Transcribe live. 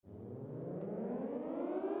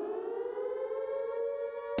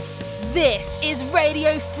This is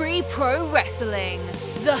Radio Free Pro Wrestling,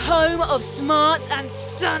 the home of smart and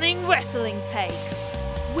stunning wrestling takes.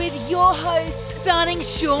 With your host, stunning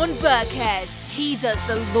Shawn Burkhead, he does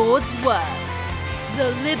the Lord's work.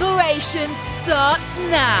 The liberation starts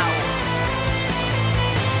now.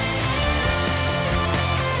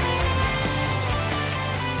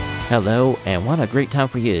 Hello, and what a great time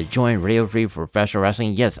for you to join Radio Free Professional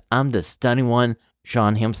Wrestling. Yes, I'm the stunning one,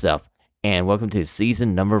 Shawn himself, and welcome to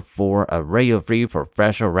season number 4 of Radio Free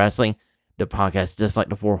Professional Wrestling, the podcast just like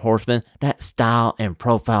the Four Horsemen that style and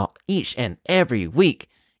profile each and every week,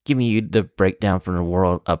 giving you the breakdown from the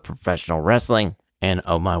world of professional wrestling. And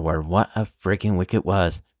oh my word, what a freaking week it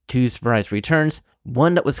was. 2 surprise returns,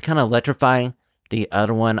 one that was kind of electrifying, the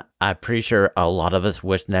other one, I'm pretty sure a lot of us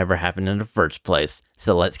wish never happened in the first place.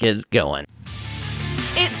 So let's get it going.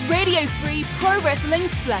 It's Radio Free Pro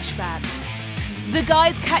Wrestling's Flashback. The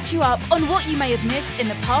guys catch you up on what you may have missed in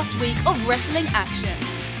the past week of wrestling action.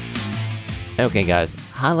 Okay guys,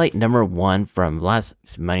 highlight number 1 from last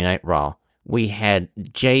Monday Night Raw. We had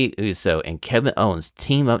Jey Uso and Kevin Owens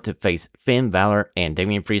team up to face Finn Balor and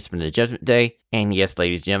Damian Priest from the Judgment Day. And yes,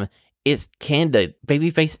 ladies and gentlemen, can the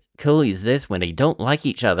babyface coexist when they don't like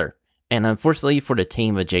each other? And unfortunately for the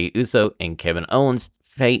team of Jey Uso and Kevin Owens,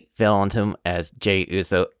 fate fell onto him as Jey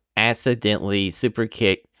Uso accidentally super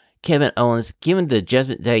kicked Kevin Owens, giving the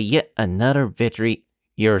Judgment Day yet another victory.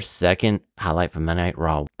 Your second highlight from Monday Night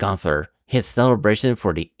Raw, Gunther, his celebration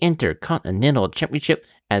for the Intercontinental Championship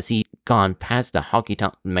as he gone past the Honky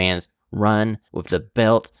Tonk Man's run with the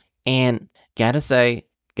belt. And gotta say,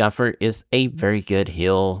 Gunther is a very good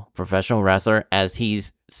heel professional wrestler as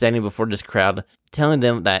he's standing before this crowd, telling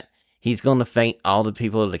them that he's going to thank all the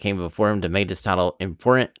people that came before him to make this title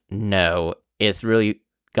important. No, it's really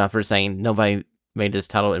Gunther saying nobody made this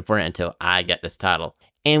title important until I got this title.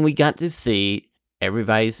 And we got to see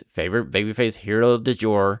everybody's favorite babyface hero du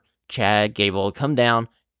jour, Chad Gable, come down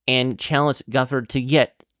and challenge Gunther to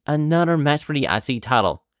yet another match for the IC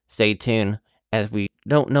title. Stay tuned, as we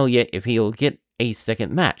don't know yet if he'll get a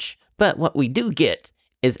second match. But what we do get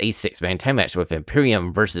is a 6-man tag match with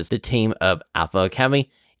Imperium versus the team of Alpha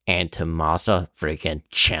Academy and Tommaso freaking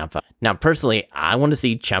Ciampa. Now, personally, I want to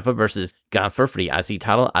see Ciampa versus Gunther for the IC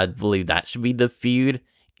title. I believe that should be the feud,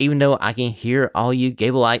 even though I can hear all you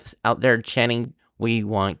Gableites out there chanting, "We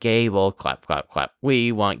want Gable, clap, clap, clap.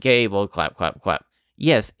 We want Gable, clap, clap, clap."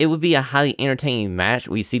 Yes, it would be a highly entertaining match.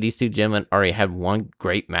 We see these two gentlemen already had one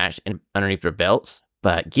great match underneath their belts.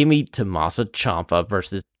 But give me Tommaso Ciampa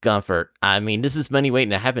versus Gunther. I mean, this is money waiting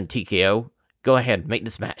to happen, TKO. Go ahead, make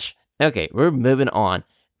this match. Okay, we're moving on.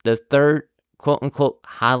 The third quote-unquote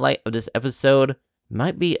highlight of this episode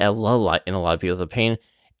might be a low light in a lot of people's opinion,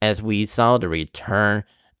 as we saw the return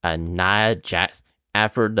of Nia Jax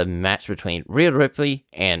after the match between Rhea Ripley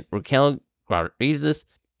and Raquel Rodriguez.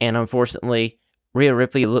 And unfortunately, Rhea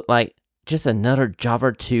Ripley looked like just another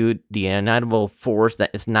jobber to the unitable force that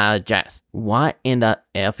is Nia Jax. What in the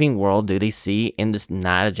effing world do they see in this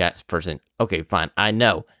Nia Jax person? Okay, fine, I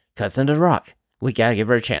know. Cousin The Rock. We gotta give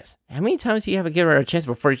her a chance. How many times do you have to give her a chance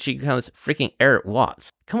before she becomes freaking Eric Watts?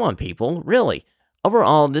 Come on, people, really.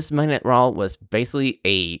 Overall, this Monday Night Raw was basically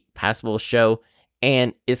a passable show,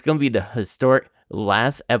 and it's gonna be the historic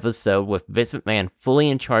last episode with Vince McMahon fully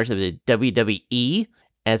in charge of the WWE,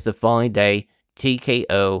 as the following day,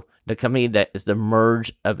 TKO, the company that is the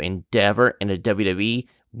merge of Endeavor and the WWE,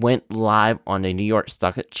 went live on the New York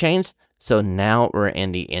Stock Exchange. So now we're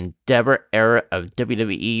in the Endeavor era of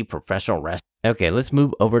WWE professional wrestling. Okay, let's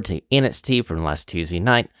move over to NXT from last Tuesday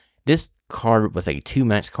night. This card was a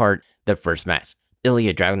 2-match card. The first match,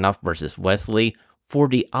 Ilya Dragunov versus Wesley, for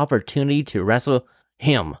the opportunity to wrestle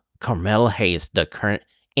him, Carmelo Hayes, the current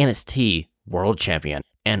NXT World Champion.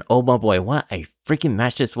 And oh my boy, what a freaking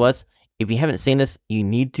match this was. If you haven't seen this, you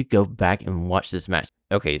need to go back and watch this match.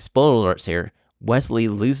 Okay, spoiler alerts here. Wesley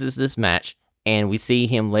loses this match, and we see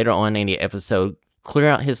him later on in the episode clear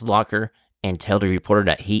out his locker and tell the reporter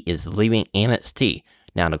that he is leaving NXT.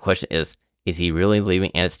 Now the question is he really leaving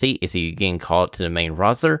NXT? Is he getting called to the main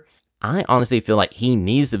roster? I honestly feel like he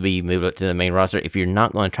needs to be moved up to the main roster if you're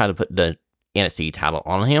not going to try to put the NXT title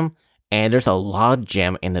on him. And there's a log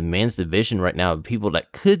jam in the men's division right now of people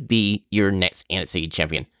that could be your next NXT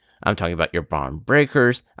champion. I'm talking about your Braun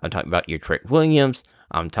Breakers. I'm talking about your Trick Williams.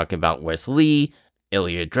 I'm talking about Wes Lee,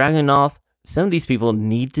 Ilya Dragunov. Some of these people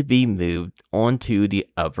need to be moved onto the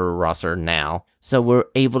upper roster now, so we're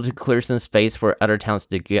able to clear some space for other talents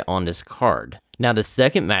to get on this card. Now, the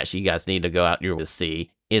second match you guys need to go out here to see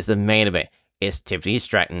is the main event. It's Tiffany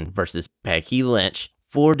Stratton versus Becky Lynch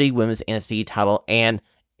for the Women's NXT title, and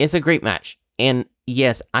it's a great match. And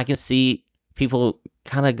yes, I can see people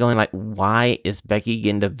kind of going like, why is Becky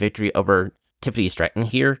getting the victory over Tiffany Stratton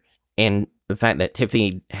here? And the fact that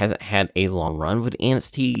Tiffany hasn't had a long run with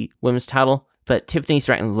NXT Women's title, but Tiffany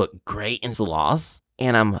Stratton looked great in the loss.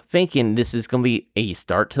 And I'm thinking this is going to be a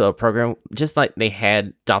start to a program, just like they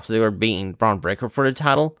had Dolph Ziggler beating Braun Breaker for the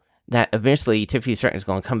title, that eventually Tiffany Stratton is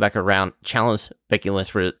going to come back around, challenge Becky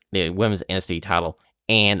Lynch for the Women's NXT title,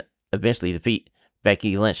 and eventually defeat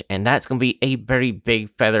Becky Lynch. And that's going to be a very big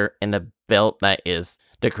feather in the belt that is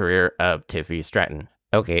the career of Tiffany Stratton.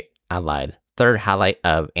 Okay, I lied. Third highlight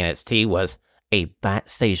of NXT was a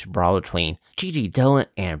backstage brawl between Gigi Dolan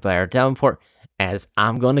and Blair Davenport, as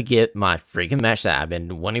I'm going to get my freaking match that I've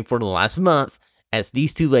been wanting for the last month, as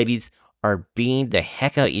these two ladies are beating the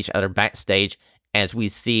heck out of each other backstage, as we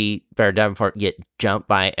see Blair Davenport get jumped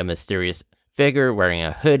by a mysterious figure wearing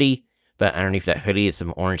a hoodie, but underneath that hoodie is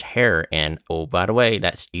some orange hair, and oh, by the way,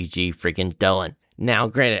 that's Gigi freaking Dolan. Now,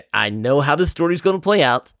 granted, I know how the story's going to play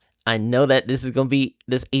out. I know that this is going to be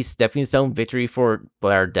a stepping stone victory for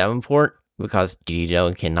Blair Davenport, because Gigi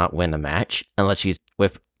Dolan cannot win a match unless she's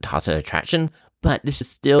with Tasha Attraction, but this should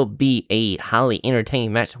still be a highly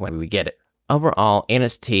entertaining match when we get it. Overall,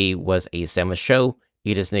 NXT was a seamless show.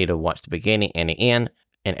 You just need to watch the beginning and the end,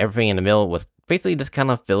 and everything in the middle was basically just kind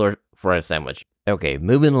of filler for a sandwich. Okay,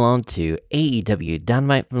 moving along to AEW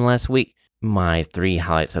Dynamite from last week. My 3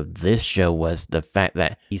 highlights of this show was the fact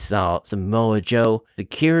that he saw Samoa Joe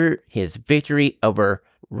secure his victory over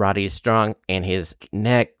Roddy Strong and his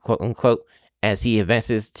neck, quote unquote, as he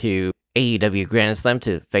advances to AEW Grandslam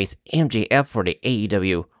to face MJF for the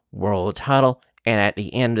AEW World title. And at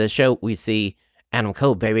the end of the show, we see Adam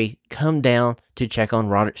Cole, baby, come down to check on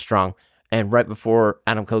Roderick Strong. And right before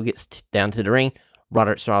Adam Cole gets down to the ring,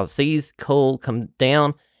 Roderick Strong sees Cole come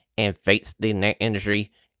down and fakes the neck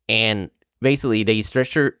injury. And basically, they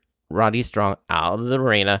stretcher Roddy Strong out of the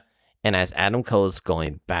arena. And as Adam Cole is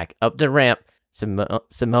going back up the ramp,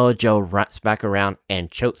 Samoa Joe wraps back around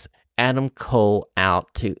and chokes Adam Cole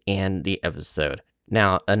out to end the episode.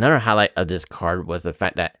 Now, another highlight of this card was the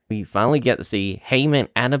fact that we finally get to see Heyman and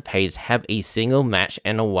Adam Page have a single match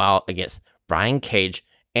in a while against Brian Cage.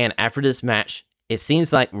 And after this match, it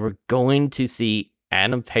seems like we're going to see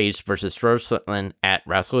Adam Page versus Swerve Strickland at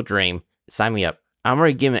Wrestle Dream. Sign me up. I'm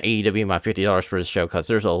already giving AEW my $50 for this show because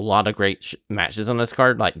there's a lot of great matches on this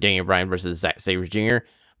card, like Daniel Bryan versus Zack Sabre Jr.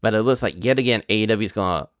 But it looks like yet again AEW is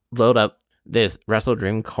going to load up this Wrestle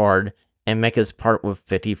Dream card and make us part with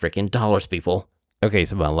 $50 freaking people. Okay,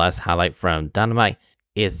 so my last highlight from Dynamite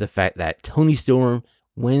is the fact that Toni Storm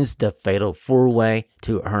wins the Fatal 4-Way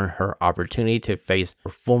to earn her opportunity to face her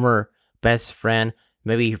former best friend,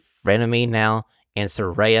 maybe frenemy now, and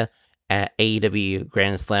Saraya at AEW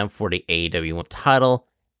Grandslam for the AEW title.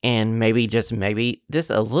 And maybe just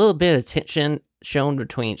a little bit of tension shown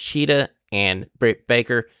between Sheeta and Britt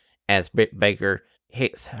Baker, as Britt Baker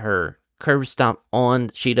hits her curb stomp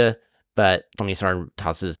on Sheeta, but Toni Storm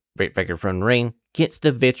tosses Britt Baker from the ring, gets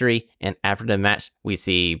the victory, and after the match, we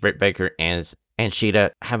see Britt Baker and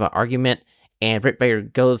Sheeta have an argument, and Britt Baker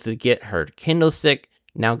goes to get her kendo stick.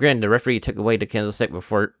 Now, granted, the referee took away the kendo stick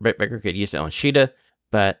before Britt Baker could use it on Sheeta,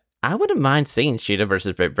 but I wouldn't mind seeing Sheeta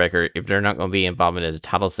versus Britt Baker if they're not going to be involved in the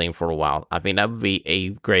title scene for a while. I think that would be a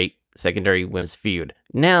great secondary women's feud.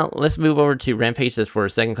 Now, let's move over to Rampage just for a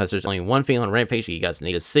second, because there's only one thing on Rampage you guys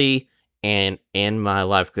need to see. And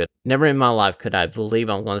never in my life could I believe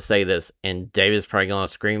I'm going to say this, and David's probably going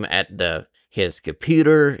to scream at his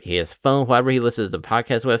computer, his phone, whatever he listens to the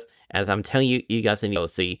podcast with, as I'm telling you, you guys need to go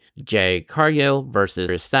see Jay Cargill versus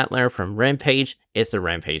Chris Statler from Rampage. It's the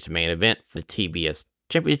Rampage main event for the TBS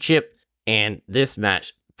Championship, and this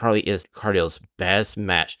match probably is Cargill's best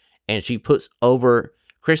match, and she puts over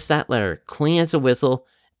Chris Statler clean as a whistle,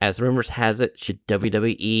 as rumors has it, should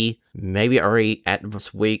WWE maybe already at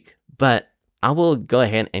this week. But I will go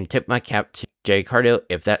ahead and tip my cap to Jay Cargill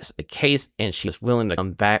if that's the case, and she's willing to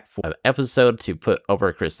come back for an episode to put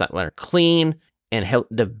over Chris Statler clean and help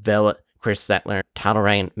develop Chris Statler title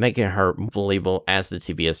reign, making her believable as the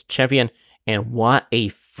TBS champion. And what a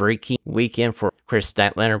freaking weekend for Chris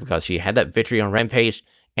Statler, because she had that victory on Rampage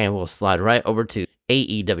and will slide right over to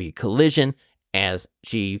AEW Collision as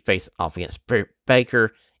she faced off against Britt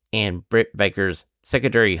Baker, and Britt Baker's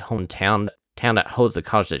secondary hometown, town that holds the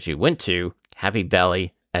college that she went to, Happy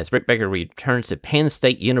Valley, as Britt Baker returns to Penn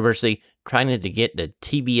State University, trying to get the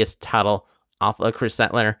TBS title off of Chris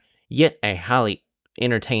Statler. Yet a highly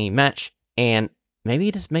entertaining match, and maybe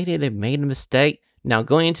they made a mistake. Now,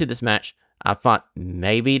 going into this match, I thought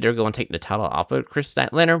maybe they're going to take the title off of Chris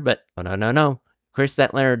Statler, but no. Chris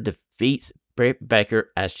Statler defeats Britt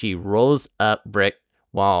Baker as she rolls up Britt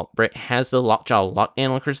while Britt has the lockjaw locked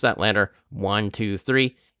in on Chris Statlander. 1, 2,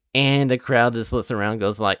 3. And the crowd just looks around and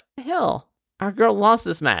goes like, hell, our girl lost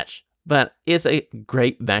this match. But it's a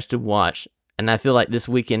great match to watch. And I feel like this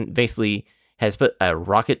weekend basically has put a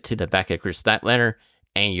rocket to the back of Chris Statlander.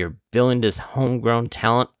 And you're building this homegrown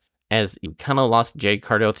talent as you kind of lost Jade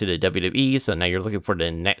Cargill to the WWE. So now you're looking for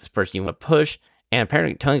the next person you want to push. And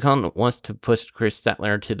apparently Tony Khan wants to push Chris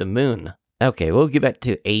Statlander to the moon. Okay, we'll get back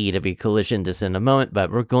to AEW Collision just in a moment,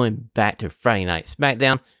 but we're going back to Friday Night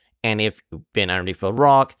Smackdown. And if you've been underneath a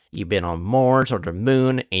rock, you've been on Mars or the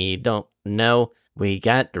moon, and you don't know, we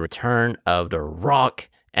got the return of The Rock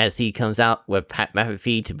as he comes out with Pat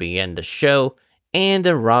McAfee to begin the show. And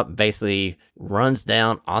The Rock basically runs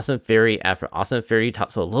down Austin Theory after Austin Theory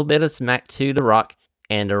talks a little bit of smack to The Rock.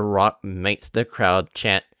 And The Rock makes the crowd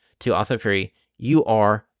chant to Austin Theory, "You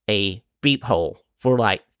are a beep hole," for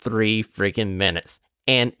like 3 freaking minutes.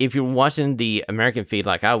 And if you're watching the American feed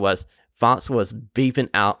like I was, Fox was beeping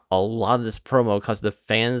out a lot of this promo because the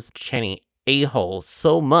fans chanting "a-hole"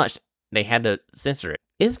 so much they had to censor it.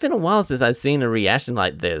 It's been a while since I've seen a reaction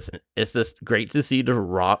like this. It's just great to see The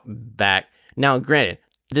Rock back. Now, granted,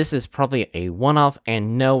 this is probably a one-off,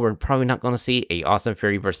 and no, we're probably not going to see a Austin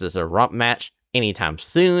Theory versus a Rock match anytime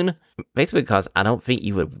soon. Basically because I don't think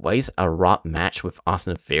you would waste a Rock match with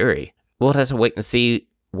Austin Theory. We'll have to wait and see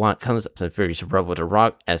what comes of Austin Theory's rub with The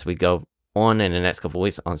Rock as we go on in the next couple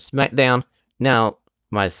weeks on SmackDown. Now,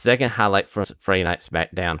 my second highlight from Friday Night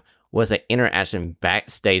SmackDown was an interaction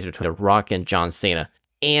backstage between The Rock and John Cena.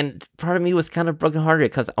 And part of me was kind of brokenhearted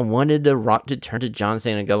because I wanted The Rock to turn to John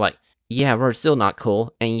Cena and go like, yeah, we're still not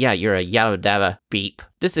cool. And yeah, you're a yada dabba beep.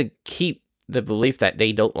 Just to keep the belief that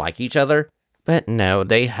they don't like each other. But no,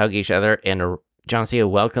 they hug each other and John Cena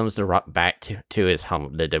welcomes The Rock back to his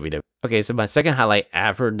home, the WWE. Okay, so my second highlight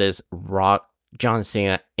after this Rock John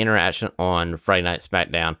Cena interaction on Friday Night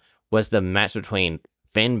SmackDown was the match between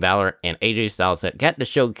Finn Balor and AJ Styles that got the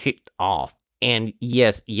show kicked off. And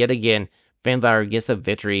yes, yet again, Finn Balor gets a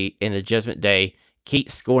victory in the Judgment Day,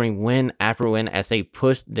 keeps scoring win after win as they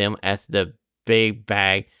push them as the big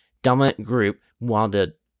bag dominant group while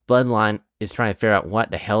the Bloodline is trying to figure out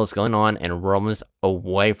what the hell is going on and Roman's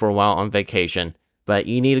away for a while on vacation. But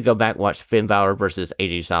you need to go back and watch Finn Balor versus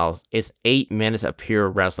AJ Styles. It's 8 minutes of pure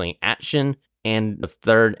wrestling action. And the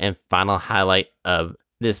third and final highlight of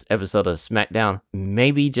this episode of SmackDown,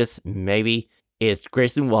 maybe, just maybe, is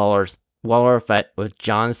Grayson Waller's Waller effect with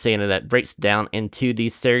John Cena that breaks down into the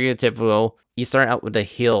stereotypical, you start out with the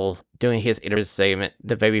heel doing his interview segment,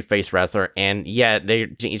 the babyface wrestler, and yeah,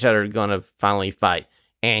 each other are gonna finally fight.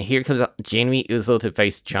 And here comes Jimmy Uso to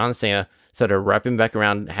face John Cena, so they're wrapping back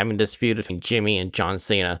around having this feud between Jimmy and John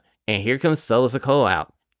Cena. And here comes Solo Sikoa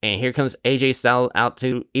out. And here comes AJ Styles out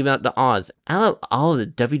to even out the odds. Out of all the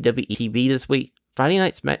WWE TV this week, Friday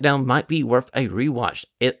Night SmackDown might be worth a rewatch.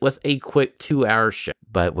 It was a quick 2-hour show.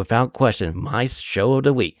 But without question, my show of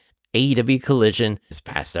the week, AEW Collision, this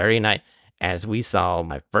past Saturday night, as we saw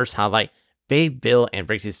my first highlight, Big Bill and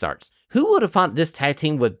Ricky Starks. Who would have thought this tag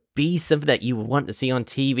team would be something that you would want to see on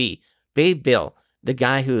TV? Big Bill, the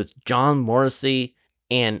guy who's John Morrissey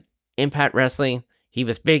in Impact Wrestling. He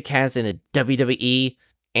was Big Cass in the WWE.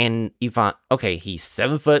 And you thought, okay, he's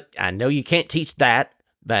 7 foot. I know you can't teach that.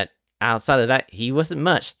 But outside of that, he wasn't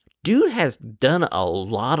much. Dude has done a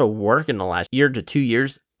lot of work in the last year to 2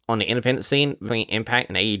 years on the independent scene between Impact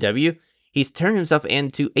and AEW. He's turned himself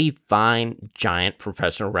into a fine, giant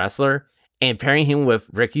professional wrestler. And pairing him with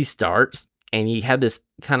Ricky Starks, and you have this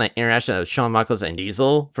kind of interaction of Shawn Michaels and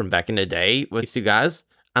Diesel from back in the day with these two guys,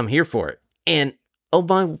 I'm here for it. And oh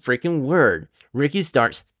my freaking word, Ricky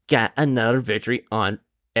Starks got another victory on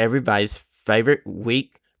everybody's favorite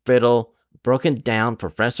weak, brittle, broken down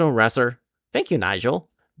professional wrestler. Thank you, Nigel.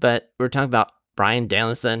 But we're talking about Bryan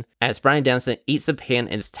Danielson, as Bryan Danielson eats the pin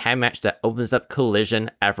in this tag match that opens up Collision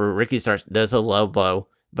after Ricky Starks does a low blow,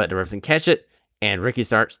 but the refs can catch it, and Ricky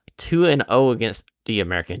Starks 2-0 against the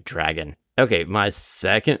American Dragon. Okay, my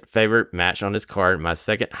second favorite match on this card, my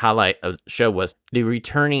second highlight of the show was the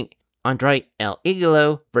returning Andre El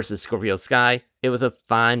Idolo versus Scorpio Sky. It was a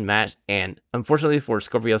fine match, and unfortunately for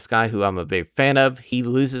Scorpio Sky, who I'm a big fan of, he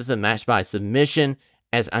loses the match by submission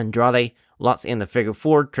as Andrade locks in the figure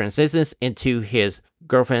 4, transitions into his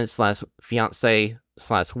girlfriend slash fiance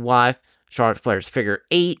slash wife, Charlotte Flair's figure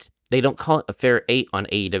 8. They don't call it a figure 8 on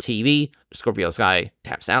AEW TV. Scorpio Sky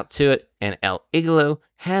taps out to it, and El Idolo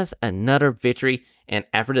has another victory. And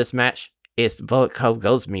after this match, it's Bullet Club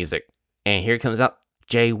Ghost music. And here comes out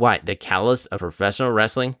Jay White, the catalyst of professional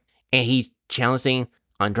wrestling, and he's challenging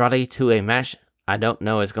Andrade to a match. I don't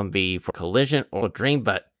know if it's going to be for Collision or Dream,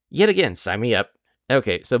 but yet again, sign me up.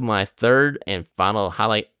 Okay, so my third and final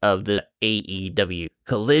highlight of the AEW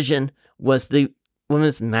Collision was the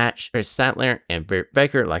women's match. Chris Statler and Britt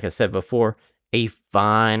Baker, like I said before, a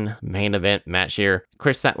fine main event match here.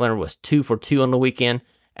 Chris Statler was 2 for 2 on the weekend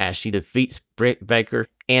as she defeats Britt Baker,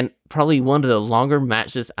 and probably one of the longer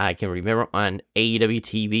matches I can remember on AEW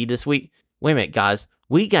TV this week. Wait a minute, guys.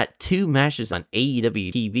 We got 2 matches on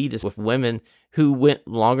AEW TV this with women who went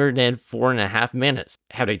longer than 4.5 minutes.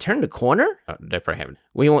 Have they turned the corner? Oh, they probably haven't.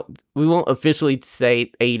 We won't officially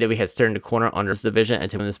say AEW has turned the corner on this division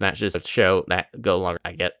until this matches show that go longer.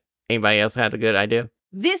 I get. Anybody else have a good idea?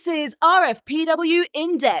 This is RFPW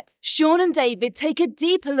In Depth. Shawn and David take a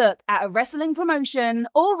deeper look at a wrestling promotion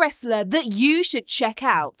or wrestler that you should check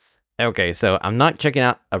out. Okay, so I'm not checking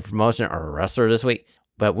out a promotion or a wrestler this week,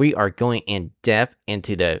 but we are going in depth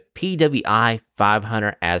into the PWI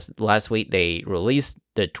 500 as last week they released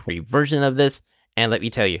the 20 version of this. And let me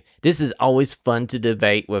tell you, this is always fun to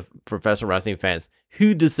debate with professional wrestling fans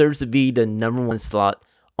who deserves to be the number 1 slot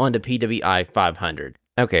on the PWI 500.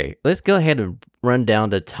 Okay, let's go ahead and run down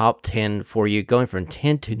the top 10 for you, going from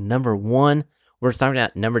 10 to number 1. We're starting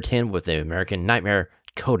at number 10 with the American Nightmare,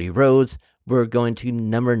 Cody Rhodes. We're going to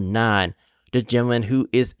number 9, the gentleman who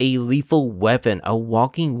is a lethal weapon, a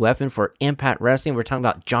walking weapon for Impact Wrestling. We're talking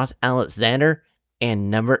about Josh Alexander.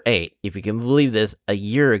 And number 8, if you can believe this, a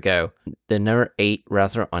year ago, the number 8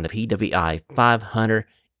 wrestler on the PWI 500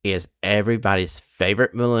 is everybody's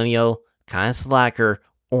favorite millennial, kind of slacker,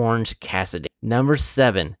 Orange Cassidy. Number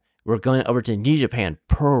 7, we're going over to New Japan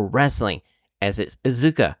Pro Wrestling, as it's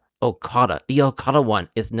Iizuka Okada. The Okada one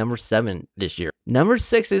is number 7 this year. Number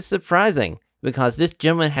 6 is surprising because this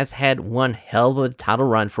gentleman has had one hell of a title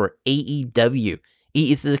run for AEW.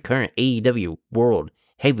 He is the current AEW World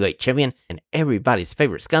Heavyweight Champion and everybody's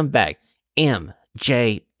favorite scumbag.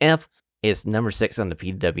 MJF is number 6 on the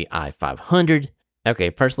PWI 500. Okay,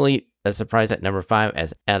 personally, a surprise at number 5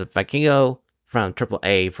 as El Vikingo from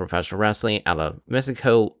AAA Professional Wrestling out of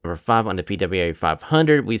Mexico, number 5 on the PWA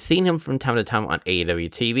 500. We've seen him from time to time on AEW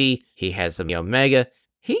TV. He has some Omega.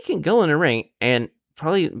 He can go in the ring and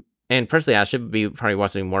personally, I should be probably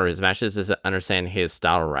watching more of his matches to understand his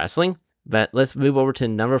style of wrestling. But let's move over to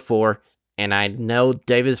number 4. And I know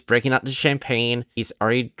David's breaking out the champagne. He's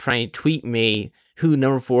already trying to tweet me who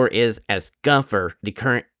number 4 is as Gunther, the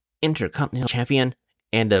current Intercontinental Champion.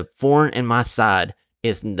 And the thorn in my side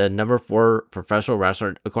is the number 4 professional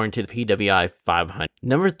wrestler according to the PWI 500.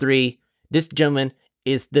 Number 3, this gentleman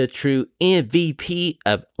is the true MVP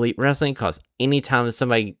of Elite Wrestling because anytime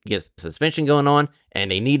somebody gets suspension going on and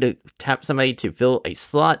they need to tap somebody to fill a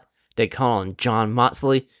slot, they call on John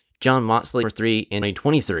Moxley. John Moxley, number 3 in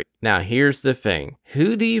 2023. Now, here's the thing.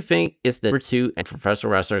 Who do you think is the number 2 and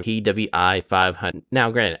professional wrestler PWI 500?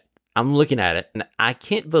 Now, granted, I'm looking at it, and I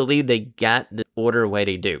can't believe they got the order the way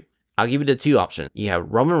they do. I'll give you the 2 options. You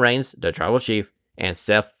have Roman Reigns, the Tribal Chief, and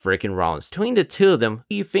Seth freaking Rollins. Between the 2 of them, who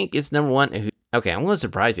do you think is number 1 and who? Okay, I'm going to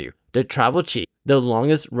surprise you. The Tribal Chief, the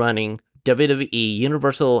longest running WWE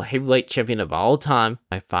Universal Heavyweight Champion of all time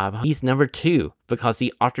by 500. He's number 2 because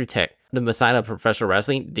the architect, the Messiah of professional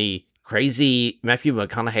wrestling, the crazy Matthew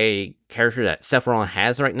McConaughey character that Seth Rollins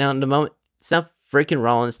has right now in the moment, Seth freaking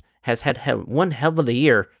Rollins has had one hell of a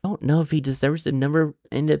year. I don't know if he deserves the number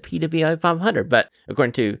in the PWI 500, but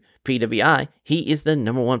according to PWI, he is the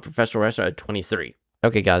number 1 professional wrestler at 23.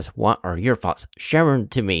 Okay, guys, what are your thoughts? Share them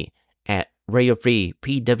to me at Radio Free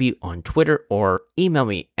PW on Twitter or email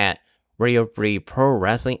me at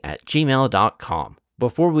radiofreeprowrestling@gmail.com.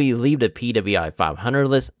 Before we leave the PWI 500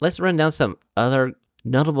 list, let's run down some other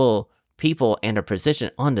notable people and their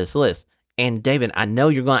position on this list. And David, I know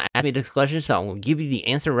you're going to ask me this question, so I'm going to give you the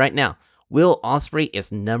answer right now. Will Ospreay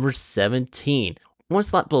is number 17, one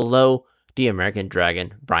slot below the American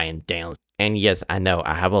Dragon, Bryan Danielson. And yes, I know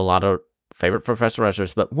I have a lot of favorite professional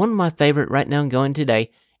wrestlers, but one of my favorite right now going today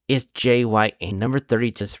is Jay White, and number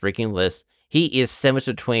 30 to this freaking list. He is sandwiched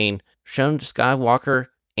between Shawn Skywalker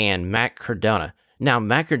and Matt Cardona. Now,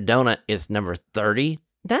 Matt Cardona is number 30.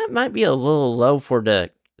 That might be a little low for the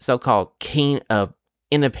so-called king of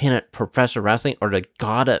independent professional wrestling, or the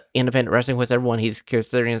god of independent wrestling, whichever one he's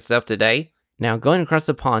considering himself today. Now, going across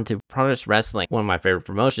the pond to Progress Wrestling, one of my favorite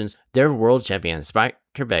promotions, their world champion, Spike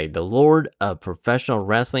Trivet, the lord of professional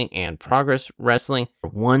wrestling and Progress Wrestling,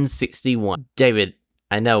 161. David,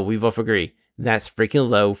 I know we both agree, that's freaking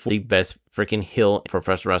low for the best freaking heel in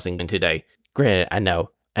professional wrestling today. Granted, I know,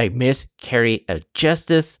 a miscarry of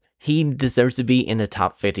justice. He deserves to be in the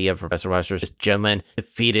top 50 of professional wrestlers. This gentleman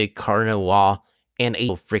defeated Carnival in a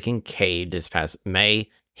freaking cage this past May.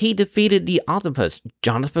 He defeated the Octopus,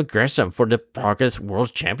 Jonathan Gresham, for the Progress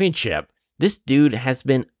World Championship. This dude has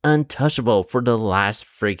been untouchable for the last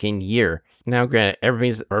freaking year. Now, granted,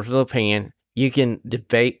 everything's personal opinion. You can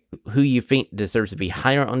debate who you think deserves to be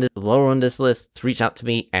higher on this, lower on this list. Reach out to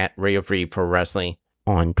me at Radio Free Pro Wrestling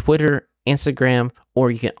on Twitter, Instagram, or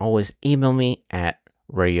you can always email me at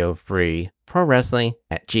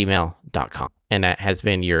radiofreeprowrestling@gmail.com. And that has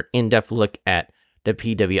been your in-depth look at the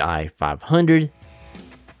PWI 500.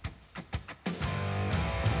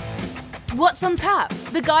 What's on tap?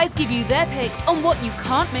 The guys give you their picks on what you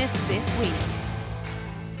can't miss this week.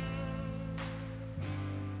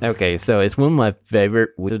 Okay, so it's one of my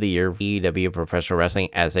favorite weeks of the year for AEW Professional Wrestling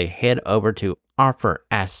as they head over to Arthur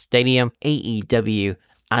Ashe Stadium, AEW.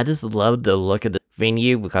 I just love the look of the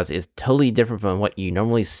venue because it's totally different from what you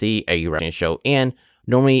normally see a wrestling show in.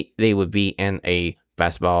 Normally, they would be in a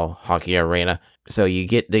basketball, hockey arena, so you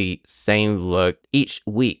get the same look each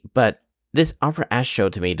week. But this Arthur Ashe show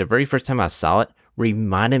to me, the very first time I saw it,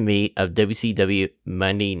 reminded me of WCW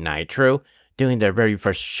Monday Nitro doing their very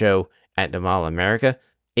first show at the Mall of America.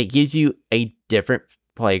 It gives you a different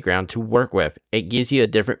playground to work with. It gives you a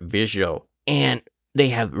different visual. And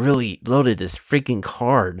they have really loaded this freaking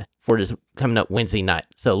card for this coming up Wednesday night.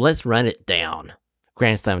 So let's run it down.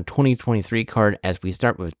 Grand Slam 2023 card as we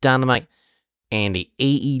start with Dynamite and the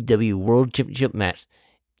AEW World Championship match,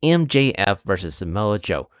 MJF versus Samoa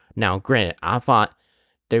Joe. Now, granted, I thought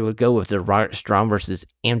they would go with the Roderick Strong versus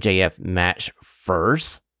MJF match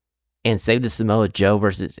first and save the Samoa Joe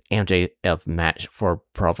versus MJF match for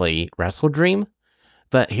probably Wrestle Dream.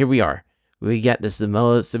 But here we are. We got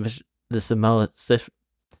Samoa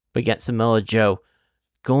Joe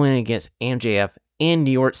going against MJF in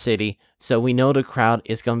New York City. So we know the crowd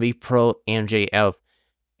is going to be pro MJF.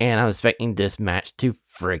 And I'm expecting this match to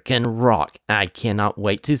freaking rock. I cannot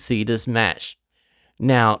wait to see this match.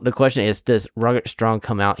 Now, the question is, does Roderick Strong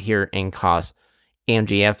come out here and cost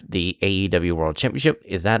MJF the AEW World Championship?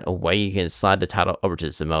 Is that a way you can slide the title over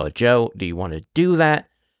to Samoa Joe? Do you want to do that?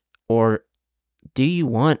 Or do you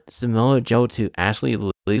want Samoa Joe to actually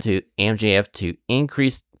lose to MJF to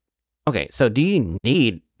increase? Okay, so do you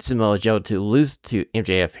need Samoa Joe to lose to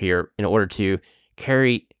MJF here in order to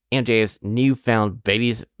carry MJF's newfound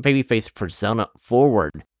babyface persona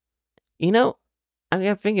forward? You know, I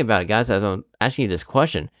got thinking about it, guys, as I'm asking you this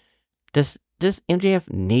question. Does MJF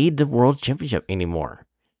need the World Championship anymore?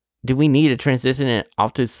 Do we need to transition it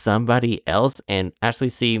off to somebody else and actually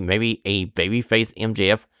see maybe a babyface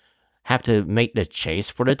MJF have to make the chase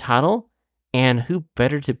for the title? And who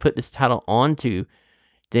better to put this title on to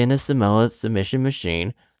than the Samoa submission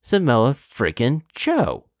machine, Samoa freaking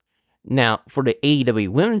Joe? Now, for the AEW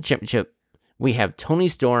Women's Championship, we have Toni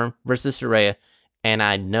Storm versus Saraya. And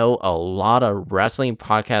I know a lot of wrestling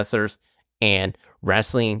podcasters and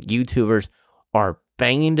wrestling YouTubers are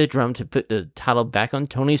banging the drum to put the title back on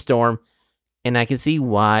Toni Storm. And I can see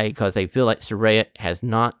why, because they feel like Saraya has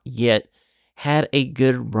not yet had a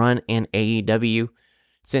good run in AEW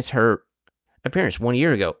since her appearance 1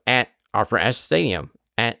 year ago at Arthur Ashe Stadium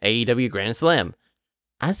at AEW Grand Slam.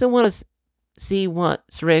 I still want to see what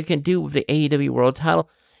Saraya can do with the AEW World title.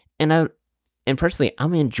 And personally,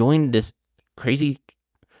 I'm enjoying this crazy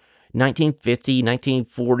 1950,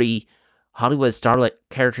 1940 Hollywood starlet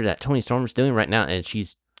character that Toni Storm is doing right now, and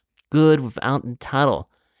she's good without the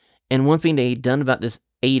title. And one thing they've done about this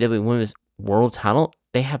AEW Women's World title,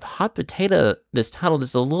 they have hot potato this title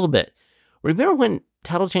just a little bit. Remember when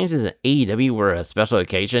title changes at AEW were a special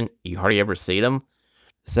occasion? You hardly ever see them.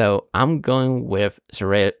 So I'm going with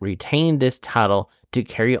Saraya retaining this title to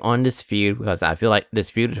carry on this feud, because I feel like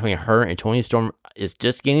this feud between her and Toni Storm is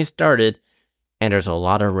just getting started. And there's a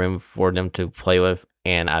lot of room for them to play with.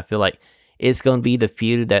 And I feel like it's going to be the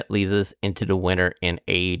feud that leads us into the winner in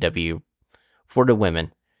AEW for the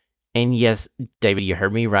women. And yes, David, you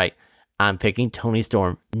heard me right. I'm picking Toni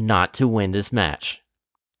Storm not to win this match.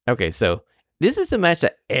 Okay, so this is the match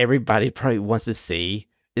that everybody probably wants to see.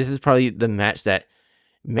 This is probably the match that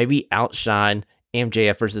maybe outshine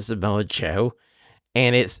MJF versus Samoa Joe.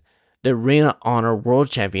 And it's the Ring of Honor World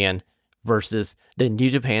Champion versus the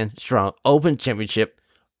New Japan Strong Open Championship.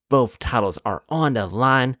 Both titles are on the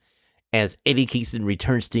line as Eddie Kingston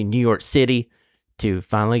returns to New York City to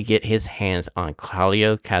finally get his hands on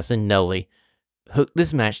Claudio Castagnoli. Hook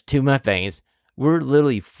this match to my veins. We're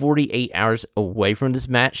literally 48 hours away from this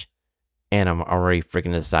match, and I'm already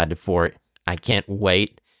freaking excited for it. I can't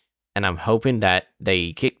wait, and I'm hoping that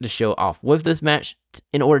they kick the show off with this match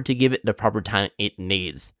in order to give it the proper time it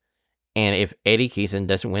needs. And if Eddie Kingston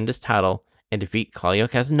doesn't win this title and defeat Claudio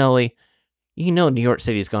Castagnoli, you know New York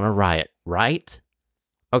City is going to riot, right?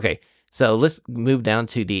 Okay, so let's move down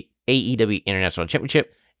to the AEW International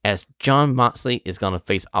Championship. as Jon Moxley is going to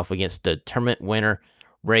face off against the tournament winner,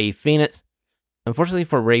 Rey Fenix. Unfortunately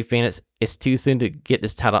for Rey Fenix, it's too soon to get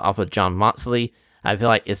this title off of Jon Moxley. I feel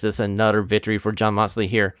like it's just another victory for Jon Moxley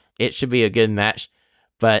here. It should be a good match,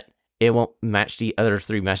 but it won't match the other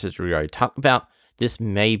 3 matches we already talked about. This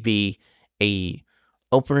may be a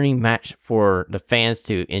opening match for the fans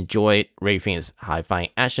to enjoy Rey Fenix's high-flying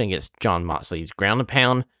action against Jon Moxley's ground and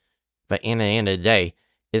pound. But in the end of the day,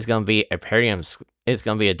 it's going to be a parium. It's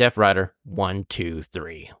going to be a Death Rider 1, 2,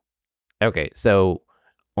 3. Okay, so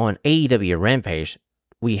on AEW Rampage,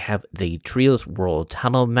 we have the Trios World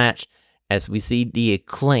title match as we see the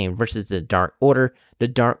Acclaim versus the Dark Order. The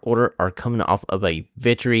Dark Order are coming off of a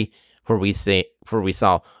victory where we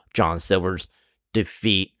saw John Silver's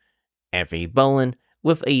defeat Effie Bolin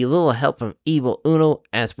with a little help from Evil Uno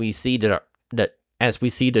as we see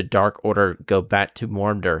the Dark Order go back to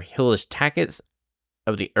more of their heelish tactics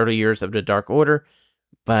of the early years of the Dark Order.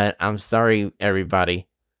 But I'm sorry, everybody.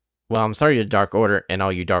 Well, I'm sorry to Dark Order and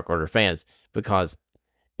all you Dark Order fans, because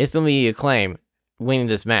it's going to be Acclaim winning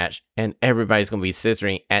this match, and everybody's going to be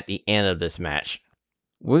scissoring at the end of this match.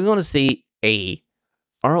 We're going to see a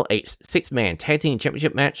ROH 6-man tag team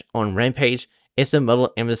championship match on Rampage. It's the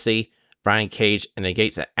Model Embassy, Brian Cage, and the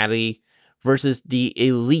Gates of Addy versus the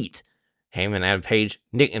Elite, Heyman, Adam Page,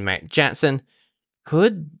 Nick, and Matt Jackson.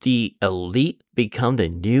 Could the Elite become the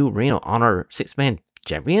new Ring of Honor 6-man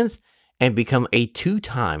champions and become a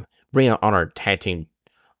 2-time Ring of Honor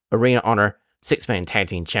 6-man tag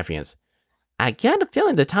team champions? I got a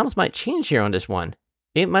feeling the titles might change here on this one.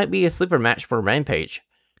 It might be a sleeper match for Rampage.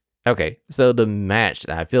 Okay, so the match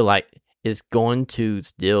that I feel like is going to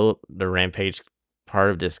steal the Rampage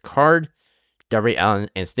part of this card: Darby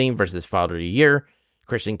Allin and Sting versus Father of the Year,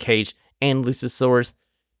 Christian Cage and Luchasaurus.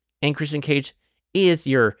 And Christian Cage is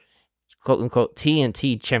your quote-unquote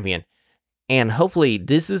TNT champion. And hopefully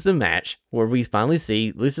this is the match where we finally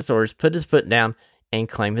see Luchasaurus put his foot down and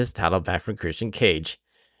claim his title back from Christian Cage.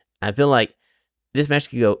 I feel like this match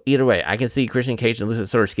could go either way. I can see Christian Cage and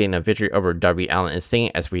Luchasaurus getting a victory over Darby Allin and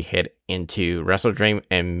Sting as we head into Wrestle Dream,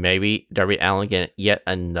 and maybe Darby Allin getting yet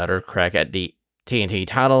another crack at the TNT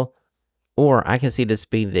title. Or I can see this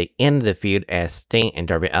being the end of the feud as Sting and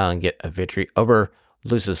Darby Allin get a victory over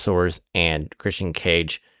Luchasaurus and Christian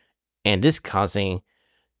Cage, and this causing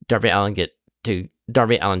Darby Allin to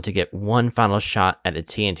get one final shot at the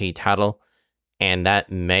TNT title. And that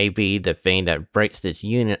may be the thing that breaks this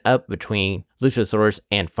union up between Luchasaurus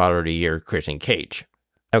and Father of the Year, Christian Cage.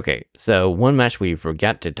 Okay, so one match we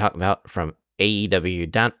forgot to talk about from AEW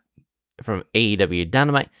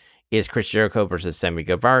Dynamite is Chris Jericho versus Sammy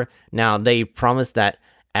Guevara. Now, they promised that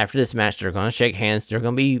after this match, they're going to shake hands. They're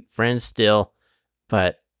going to be friends still.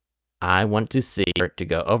 But I want to see her to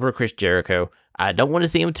go over Chris Jericho. I don't want to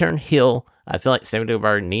see him turn heel. I feel like Sammy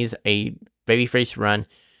Guevara needs a babyface run.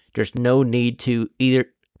 There's no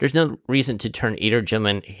reason to turn either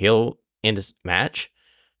gentleman heel in this match.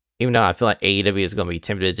 Even though I feel like AEW is going to be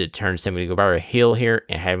tempted to turn Sammy Guevara heel here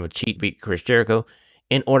and have him cheat beat Chris Jericho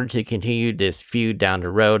in order to continue this feud down the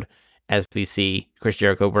road, as we see Chris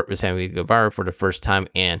Jericho work with Sammy Guevara for the first time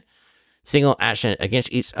in single action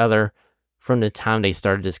against each other from the time they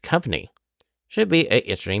started this company. Should be an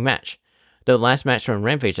interesting match. The last match from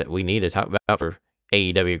Rampage that we need to talk about for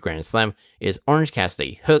AEW Grand Slam is Orange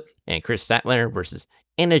Cassidy, Hook, and Chris Statlander versus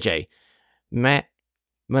Anna Jay, Matt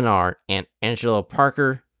Menard, and Angelo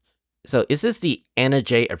Parker. So is this the Anna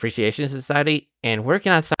Jay Appreciation Society, and where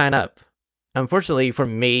can I sign up? Unfortunately for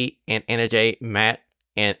me and Anna Jay, Matt,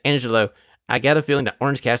 and Angelo, I got a feeling that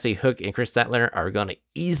Orange Cassidy, Hook, and Chris Statlander are going to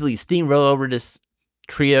easily steamroll over this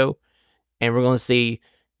trio, and we're going to see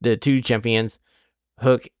the 2 champions,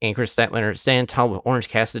 Hook and Chris Statlander, stand tall with Orange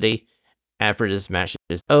Cassidy after this match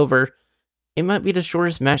is over. It might be the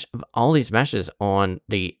shortest match of all these matches on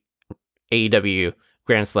the AEW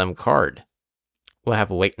Grand Slam card. We'll have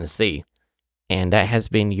to wait and see. And that has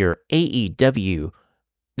been your AEW.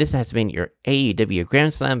 This has been your AEW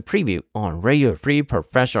Grand Slam preview on Radio Free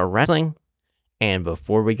Professional Wrestling. And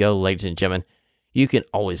before we go, ladies and gentlemen, you can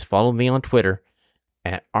always follow me on Twitter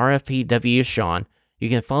at RFPW Shawn. You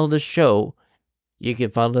can follow the show.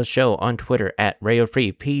 On Twitter at Radio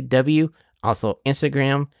Free PW, also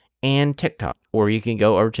Instagram and TikTok. Or you can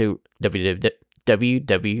go over to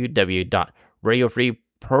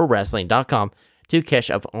www.radiofreeprowrestling.com to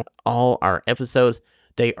catch up on all our episodes.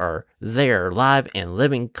 They are there, live and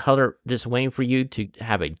living color, just waiting for you to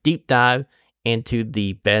have a deep dive into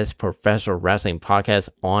the best professional wrestling podcast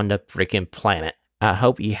on the freaking planet. I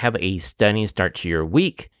hope you have a stunning start to your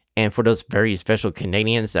week. And for those very special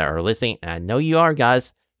Canadians that are listening, and I know you are,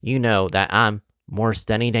 guys, you know that I'm more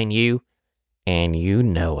stunning than you. And you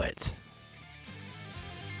know it.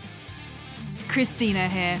 Christina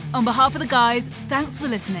here. On behalf of the guys, thanks for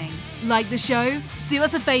listening. Like the show? Do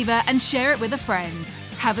us a favor and share it with a friend.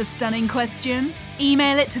 Have a stunning question?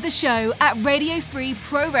 Email it to the show at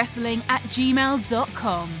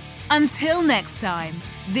radiofreeprowrestling@gmail.com. Until next time,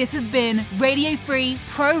 this has been Radio Free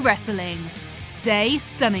Pro Wrestling. Stay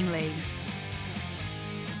stunningly.